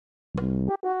What's up,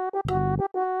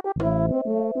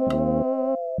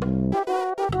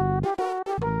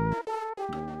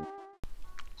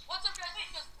 guys?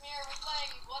 It's just Mir. We're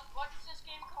playing. What's this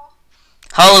game called?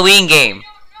 Halloween game.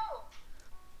 No.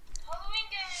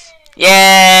 Halloween game.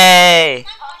 Yay!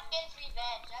 Pumpkin's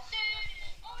Revenge. That's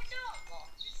oh no.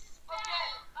 This is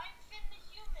bad. I'm Finn the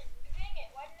Human. Dang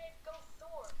it. Why did it go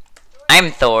Thor?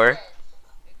 I'm Thor.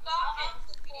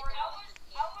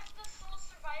 I was the sole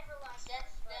survivor last time.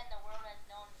 Then the world has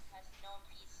known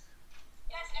peace.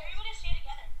 Guys, everybody stay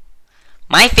together.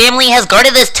 My family has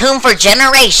guarded this tomb for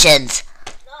generations.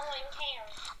 No one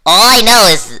cares. All I know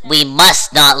is we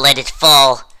must not let it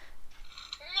fall.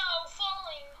 No,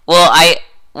 falling.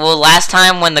 Well, last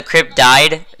time when the crypt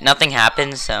died, nothing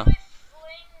happened, so.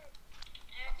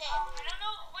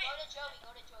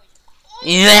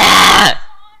 Yeah!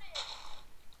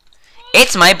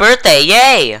 It's my birthday, yay! I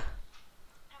don't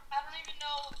even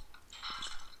know.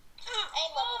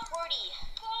 I'm level 40.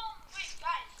 Wait,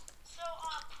 guys. So,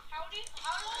 how do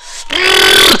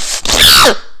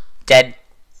Dead.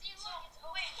 see, look, it's,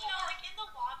 oh, wait, so, like, in the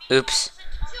lobby. Oops.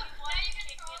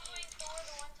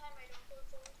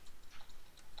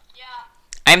 Yeah.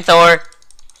 I'm Thor.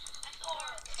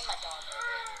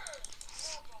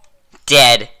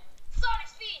 Dead. Sonic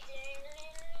speed.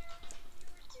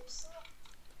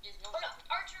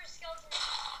 Archer skeleton.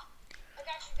 I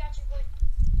got you, boy.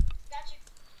 Got you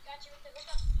with the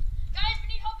hookup. Guys, we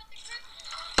need help at the crypt.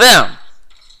 Boom.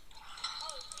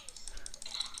 Oh, jeez.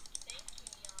 Thank you,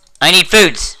 Jan. I need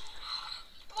foods.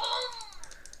 Boom.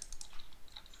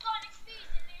 Sonic speed.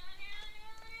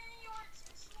 You are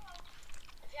too slow.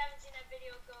 If you haven't seen that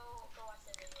video, go watch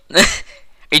that video.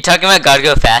 Are you talking about God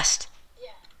Go Fast?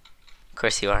 Yeah. Of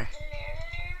course you are.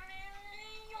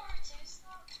 You're too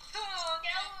slow.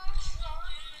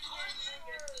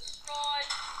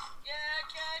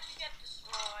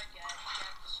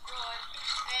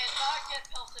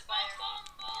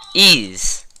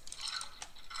 Ease.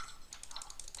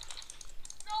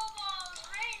 Snowballs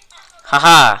rain from above.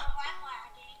 Haha.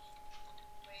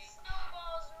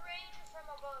 Snowballs rain from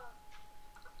above.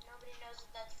 Nobody knows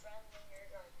what that's from in your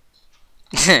garbage.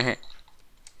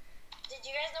 Did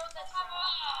you guys know what that's from?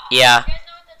 Yeah. You guys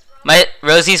know what that's from?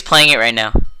 Rosie's playing it right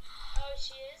now. Oh,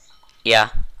 she is? Yeah.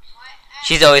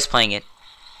 She's always playing it.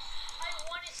 I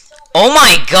want it so bad. Oh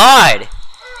my god! We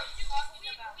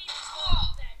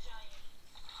murked that giant.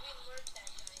 We murked that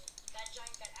giant. That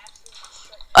giant got absolutely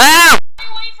destroyed. Ow! Stay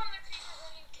away from the creepers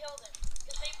when you kill them.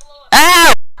 Because they blow up.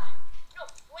 Ow! No,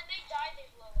 when they die, they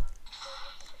blow up. So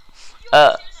you're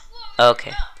too slow.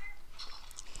 Okay.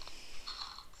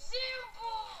 Zero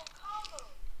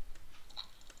combo.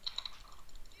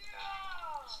 Yeah.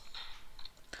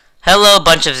 Hello,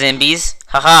 bunch of zombies.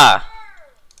 Haha.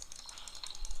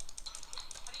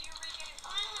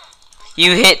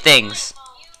 You hit things.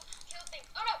 You kill things.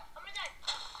 Oh no, I'm gonna die.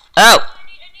 Oh! I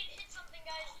need to hit something,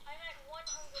 guys. I'm at 1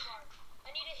 hunger bar.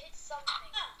 I need to hit something.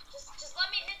 Just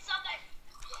let me hit something.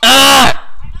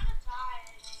 Ah! I'm gonna die.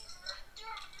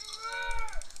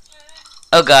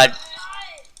 Oh god.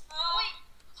 Wait,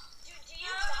 do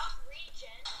you not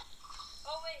regen?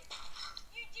 Oh wait,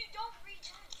 you don't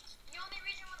regen. You only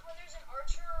regen when there's an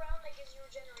archer around that gives you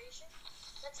regeneration.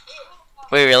 That's it.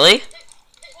 Wait, really?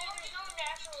 There's no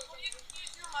natural regeneration.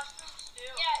 Use your mushrooms too.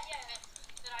 Yeah.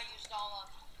 That I used all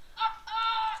up.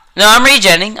 No, I'm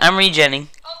regenning. I'm regenning.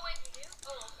 Oh wait, you do?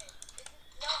 Oh okay.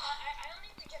 No, I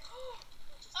only regen. Oh,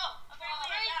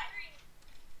 apparently I died.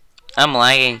 I'm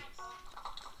lagging.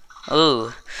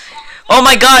 Ooh. Oh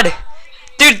my god!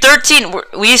 Dude, 13!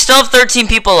 We still have 13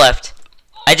 people left.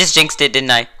 I just jinxed it,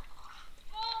 didn't I?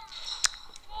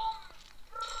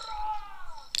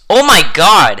 Oh my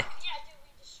god! Yeah, dude,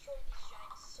 we destroyed these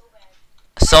giants so bad.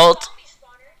 Salt. Zombie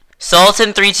spawner. Salt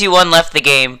and 321 left the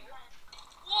game.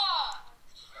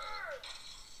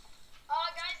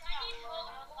 Guys, I need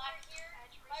help over here.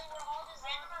 Where all the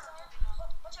zombies are. Oh,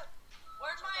 watch out.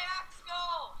 Where'd my axe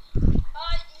go?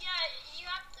 Yeah, you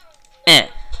have to. Eh.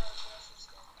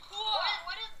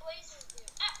 What does blazes do?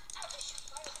 They shoot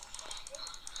fireballs.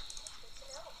 Good to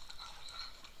know.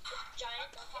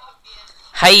 Giant, don't hit me.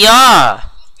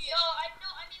 Hiya! No,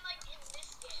 I mean like in this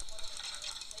game. What do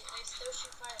they do? They still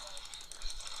shoot fireballs.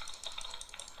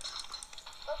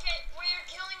 Okay, we're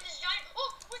killing this giant.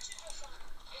 Oh, witches are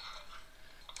something.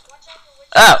 Watch out for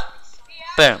witches. Oh. The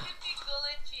axe Boom. could be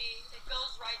glitchy. It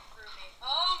goes right through me.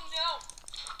 Oh no!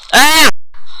 Ah!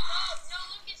 No,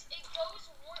 Lucas, it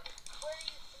goes where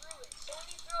you threw it. So when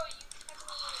you throw it, you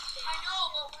technically want to stay. I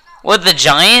know, but when I What, the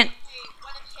giant?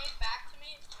 when it came back to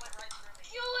me, it went right through me.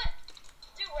 Kill it!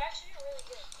 Dude, we're actually doing really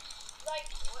good. Like,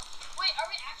 wait, are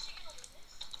we actually gonna win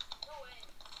this? No way.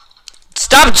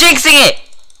 Stop jinxing it!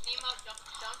 Nemo,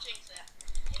 don't jinx it.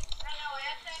 I know,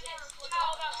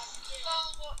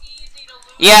 so easy to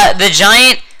lose. Yeah, the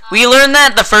giant. We learned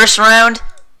that the first round.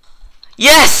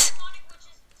 Yes!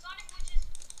 Sonic witches.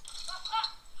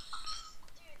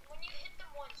 Dude, when you hit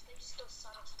them once, they just go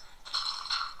Sonic Smash.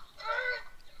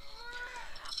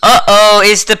 Uh-oh,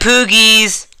 it's the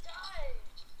Poogies. Die.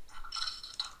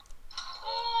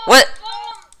 What?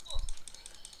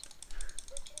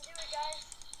 We can do it, guys.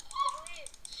 I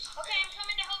believe. Okay, I'm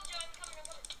coming to help, Joe. I'm coming.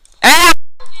 Ah!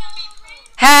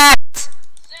 Hacked!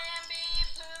 Zombie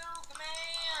Poog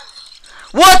Man.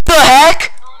 What the heck?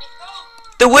 Tony, go.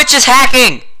 The witch is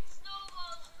hacking.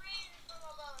 Snowballs rain from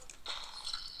above.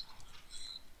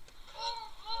 Boom.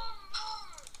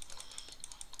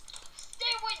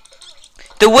 Stay away,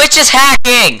 Poogie. The witch is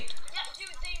hacking. Yeah,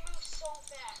 dude, they move so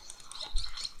fast.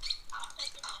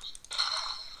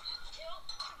 Kill.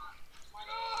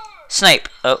 Snipe.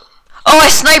 Oh. Oh, I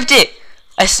sniped it.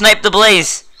 I sniped the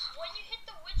blaze. When you hit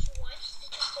the witch once,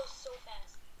 it just goes so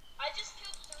fast. I just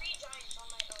killed 3 giants on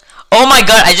my own. Oh my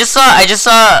god, I just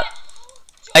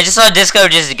saw Disco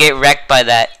just get wrecked by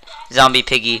that zombie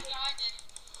piggy. I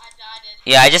died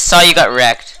it. Yeah, I just saw you got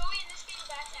wrecked. Joey, this game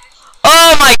back to action.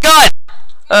 Oh my god!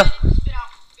 Spit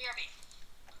out. BRB.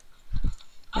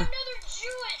 Another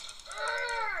Jewett!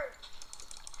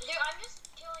 Dude, I'm just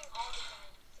killing all the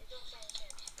giants. They don't stand a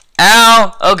chance.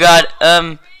 Ow! Oh god, Rain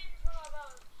from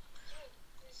above. Dude,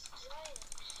 this giant.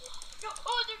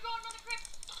 Oh, they're going on the crypt.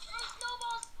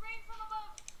 Snowballs, rain from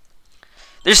above.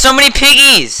 there's so many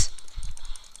piggies.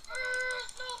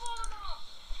 Snowball them all.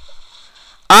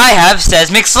 I have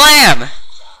Seismic Slam. Joey.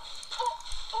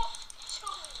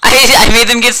 I made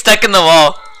them get stuck in the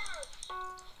wall. Go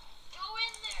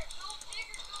in there. Go big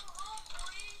or go home,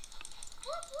 boys.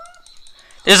 Whoop,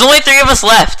 whoop. There's only 3 of us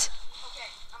left. Okay,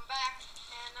 I'm back,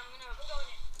 and I'm gonna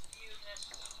view this.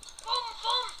 Boom,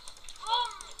 boom, boom,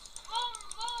 boom,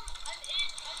 boom. I'm in.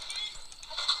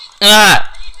 Ah!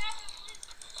 I need backup,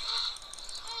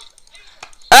 please.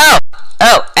 Oh!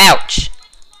 Oh! Ouch!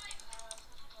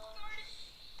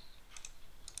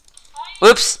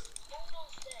 Whoops!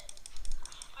 Almost dead.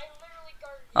 I literally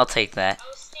guarded. I'll take that. I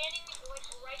was standing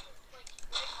right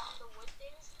on the wood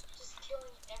things, just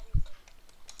killing everything.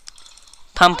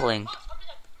 Pumpling. Oh, I'm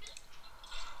gonna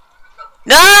die.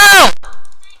 No!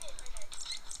 Dang it, I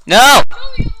died. No!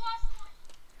 Joey, you're the last one.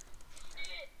 You did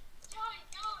it. Joey,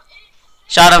 go.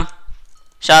 Shot him.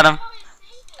 Shot him. Joey,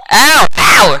 save it. Ow!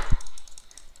 Ow!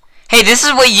 Hey, this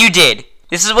is what you did.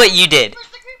 This is what you did.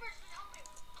 Where's the creepers? Help me.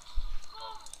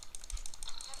 Boom.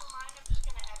 Never mind, I'm just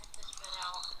gonna edit this bit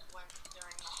out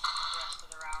during the rest of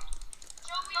the round.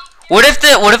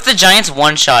 Joey, What if the Giants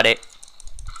one-shot it?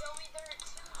 Joey, there are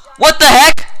 2 giants. What the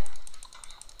heck?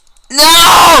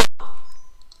 No!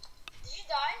 Did you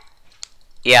die?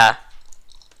 Yeah.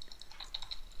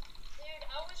 Dude,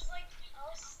 I was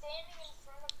standing in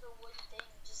front of the wood thing,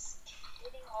 just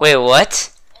hitting all. Wait,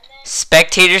 what? And then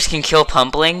Spectators can kill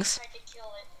pumplings? tried to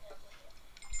kill it.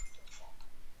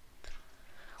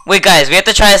 And Wait, guys, we have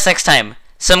to try this next time.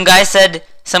 Some guy said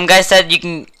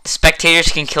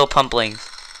spectators can kill pumplings.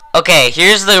 Okay,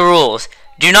 here's the rules.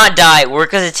 Do not die,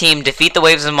 work as a team, defeat the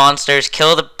waves of monsters,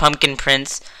 kill the pumpkin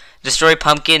prince, destroy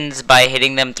pumpkins by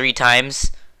hitting them 3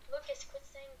 times. Lucas, quit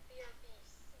saying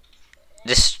BRB.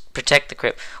 Just protect the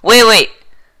crypt. Wait.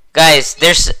 Guys,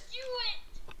 there's... Do it!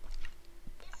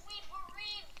 If we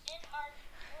believe in our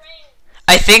brains.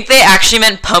 I think they actually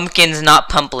meant pumpkins, not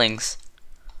pumplings.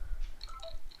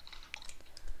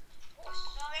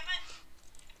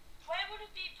 Why would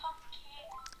it be pumpkin?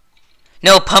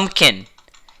 No, pumpkin.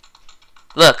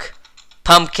 Look.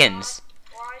 Pumpkins.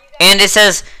 Why are you guys? And it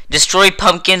says, destroy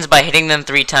pumpkins by hitting them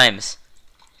 3 times.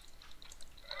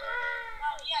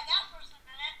 Oh, yeah, that person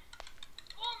meant it.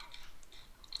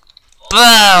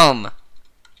 Boom!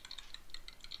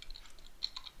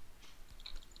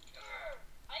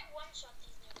 I one-shot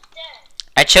these niggas dead.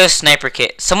 I chose sniper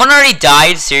kit. Someone already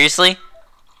died? Seriously?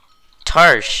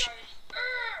 Tarsh. I'm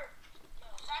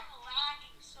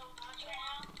lagging so much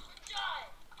now. Die.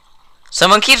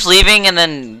 Someone keeps leaving and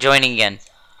then joining again.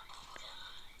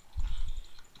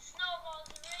 Snowballs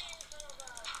rain from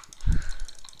above.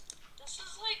 This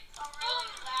is like a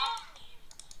really loud team.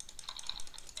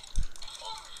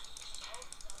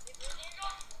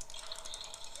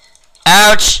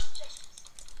 Ouch!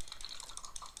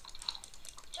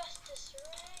 Justice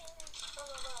reigns from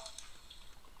above.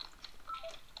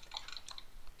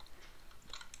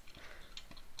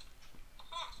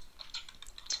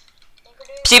 Think we're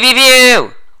doing. Pew pew pew!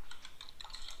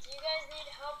 Do you guys need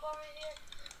help over here?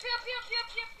 Pew pew pew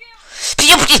pew pew.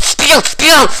 Pew pew pew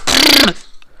pew!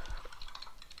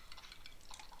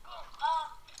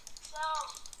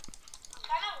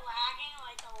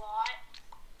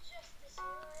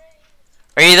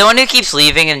 the one who keeps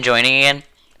leaving and joining again?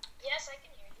 Yes, I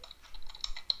can hear you.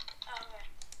 Oh, okay.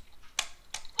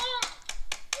 Boom!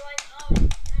 You're like, oh,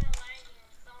 it's kind of lagging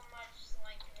so much,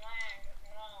 like, lag.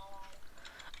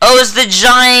 Oh, it's the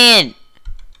giant!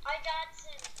 I got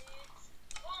some, dudes.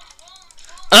 Boom, boom,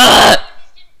 boom. Ugh!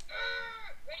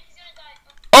 Ready, he's gonna die.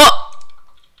 Oh!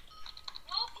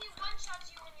 Well, he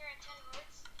one-shots you when you're at 10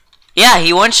 hearts. Yeah,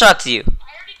 he one-shots you.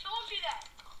 I already told you that.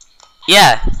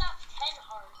 Yeah. It was at 10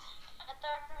 hearts. I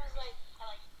thought it was like,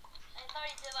 I thought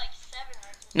he did like 7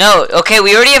 or something. No, okay,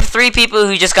 we already have 3 people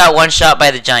who just got one-shot by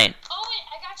the giant. oh wait,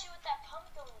 I got you with that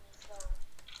pumpkin though.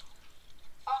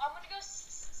 I'm gonna go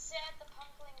sit at the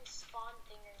pumpkin spawn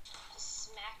thing and just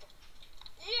smack him.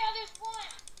 Yeah, there's one.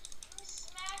 Let me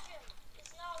smack him.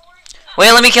 It's not working.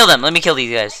 Wait, let me kill them. Let me kill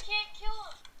these I guys. can't kill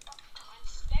him. I'm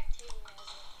spectating as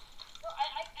well. No,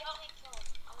 I can't kill him.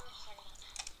 I'm gonna second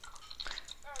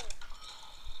that.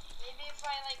 Maybe if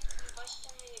I like combust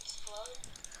him, they explode.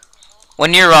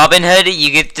 When you're Robin Hood,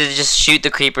 you get to just shoot the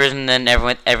creepers and then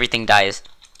everything dies.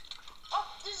 Oh,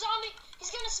 the zombie! He's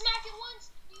gonna smack it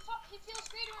once. He feels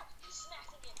greater. He's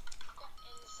smacking it. Yeah,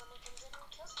 and someone comes in and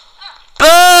kills him.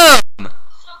 Boom!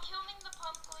 So killing the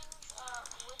pumpkins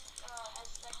with as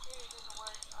spectators doesn't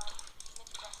work.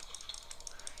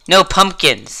 No,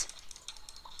 pumpkins.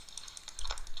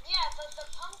 Yeah, the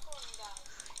pumpkin guys.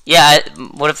 Yeah,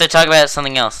 what if they're talking about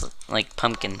something else, like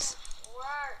pumpkins?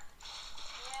 Work.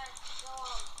 Yeah, kill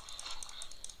him.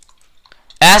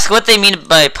 Ask what they mean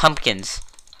by pumpkins.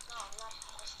 No, I'm not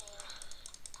listening.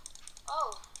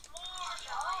 Oh. More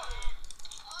giant.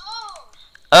 Oh.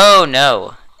 Oh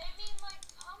no. They mean like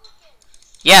pumpkins.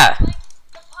 Yeah. Like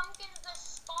the pumpkins that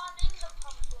spawn in the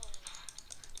pumpkins.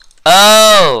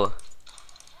 Oh.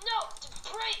 No, the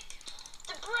break.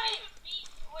 The break. Wait,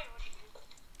 what do you mean?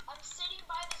 I'm sitting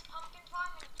by this pumpkin farm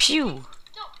and Pew. no,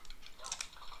 don't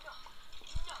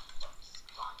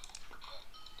spawn.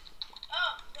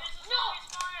 Oh, there's a No.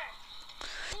 spawner.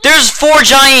 There's 4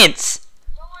 giants.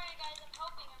 Don't worry, guys. I'm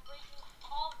helping. I'm breaking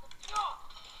all the. No.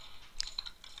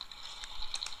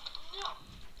 No.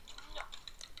 No.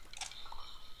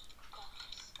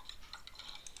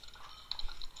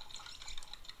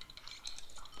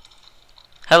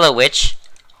 Hello, witch.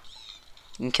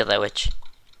 You can kill that witch.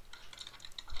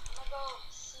 I'm gonna go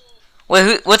see.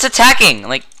 Wait, what's attacking?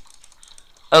 Like,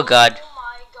 oh god. Oh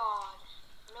my god.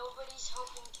 Nobody's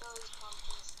helping kill these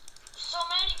pumpkins. So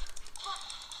many.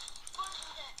 Punch me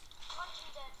dead. Punch me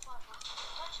dead. Punch me.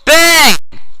 Bang!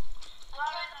 I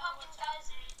killed the pumpkins, guys.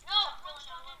 No.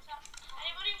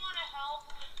 Anybody want to help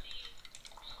with the?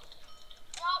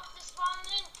 No, they spawned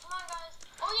in. Come on, guys.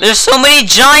 Oh, yeah. There's so many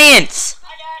giants.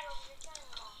 I died over here. Killing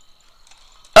them all.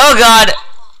 Oh god. Come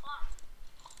on.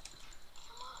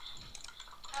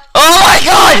 Oh my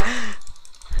god!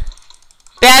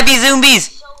 Babby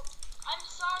zombies! So, I'm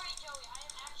sorry, Joey. I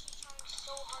am actually trying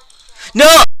so hard to kill.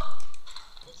 No!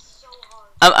 It's so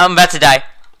hard. I'm about to die.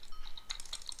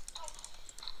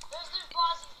 There's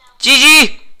bosses now.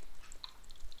 GG!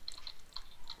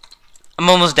 I'm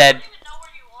almost I dead. don't even know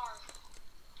where you are.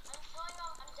 I'm killing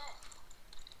them. I'm dead.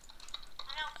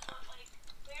 I know, but like,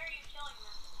 where are you killing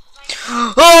them? Like,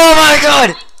 Oh my god!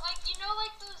 Like you know,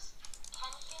 like those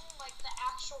pumpkin, like the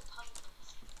actual pumpkins.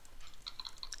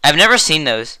 I've never seen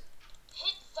those.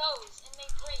 Hit those and they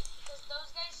break because those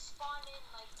guys spawn in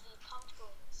like the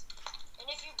pumpkins. And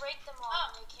if you break them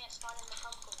all, then they can't spawn in the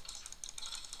pumpkins.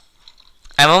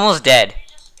 I'm almost dead. you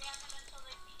just spam them until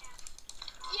they can't.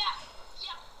 Yeah,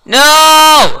 yeah.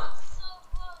 No! So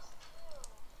close too.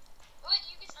 But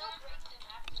you can still break them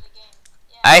after the game.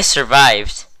 Yeah. I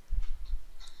survived.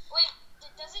 Wait,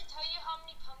 does it tell you how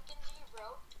many pumpkins you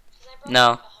broke? 'Cause I broke No,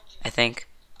 like 100. I think.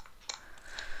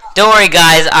 Don't worry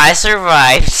guys, I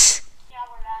survived. Yeah,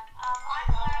 we're back.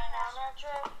 I'm going on a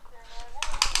trip.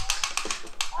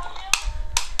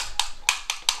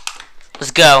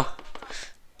 Let's go.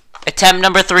 Attempt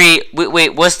number 3.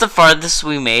 Wait, what's the farthest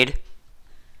we made?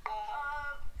 4.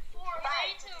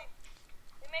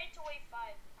 We made it to wave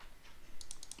 5.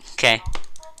 Okay.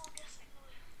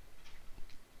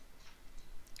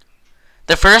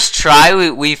 The first try,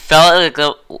 we felt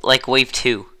like wave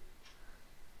 2.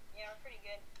 Yeah, we're pretty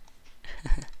good.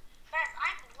 Guys,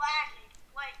 I'm lagging.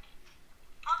 Like,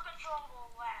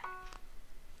 uncontrollable lag.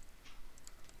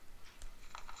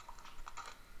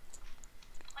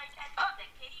 Like, I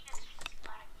think the game is just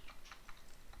laggy.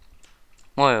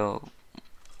 Whoa.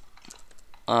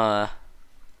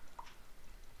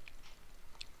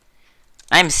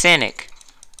 I'm Sonic.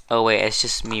 Oh wait, it's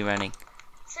just me running.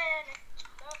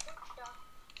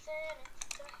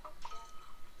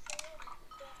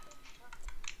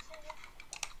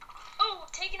 Oh,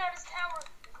 taking out his tower.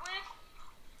 Whip.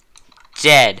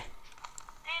 dead.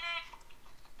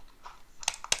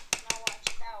 Now watch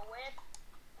that whip.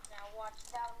 Now watch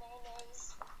that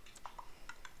mayonnaise.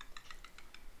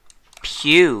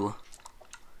 Pew.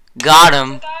 Got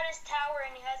him. Took out his tower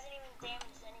and he hasn't even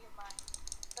damaged any of mine.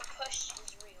 The push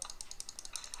is real.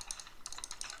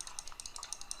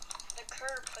 The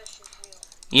curve push is real.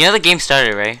 You know the game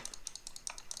started, right? I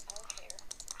don't care.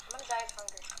 I'm gonna die of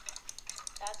hunger.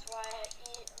 That's why I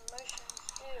eat mushrooms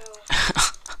too.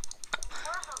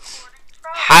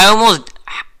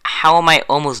 How am I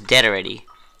almost dead already?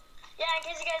 Yeah, in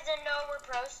case you guys didn't know, we're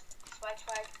pros. Swag,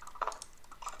 swag.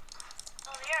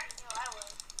 Oh, they already knew I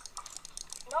was.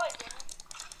 No, I didn't.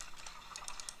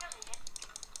 No, they did.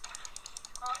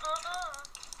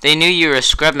 They knew you were a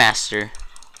scrub master. Okay.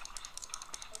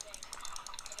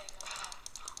 Okay, no problem.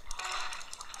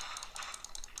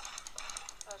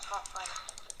 That was hot fun.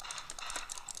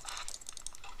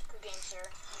 Good game, sir.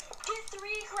 Get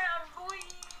 3 crown, boy!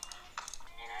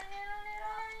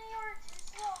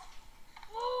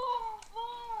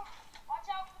 Watch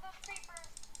out for those creepers.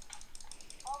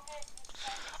 All good.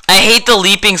 I hate the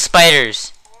leaping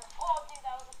spiders. Oh, dude,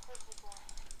 that was a perfect one.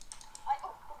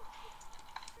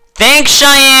 Thanks,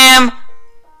 Cheyenne.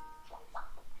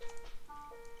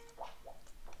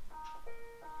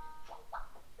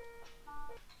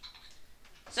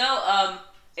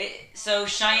 So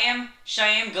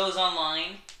Cheyenne goes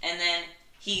online, and then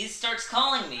he starts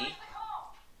calling me.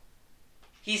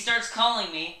 He starts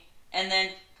calling me, and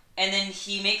then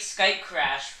he makes Skype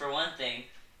crash for one thing,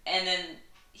 and then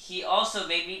he also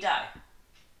made me die.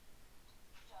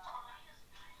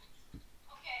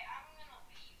 Okay, I'm gonna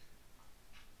leave.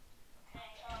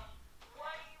 Okay,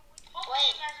 Hopefully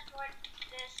you guys enjoyed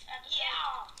this episode.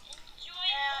 Yeah, enjoy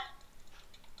it.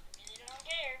 I really don't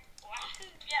care. Wahoo.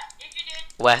 Yeah, if you did,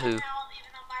 Wahoo. somehow,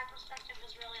 even though my perspective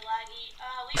is really laggy,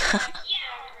 leave a like.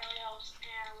 Yeah, it really helps.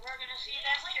 And we're gonna see you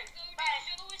guys later. Bye.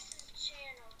 Show Lewis's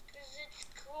channel, because it's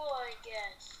cool, I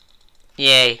guess.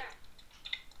 Yay.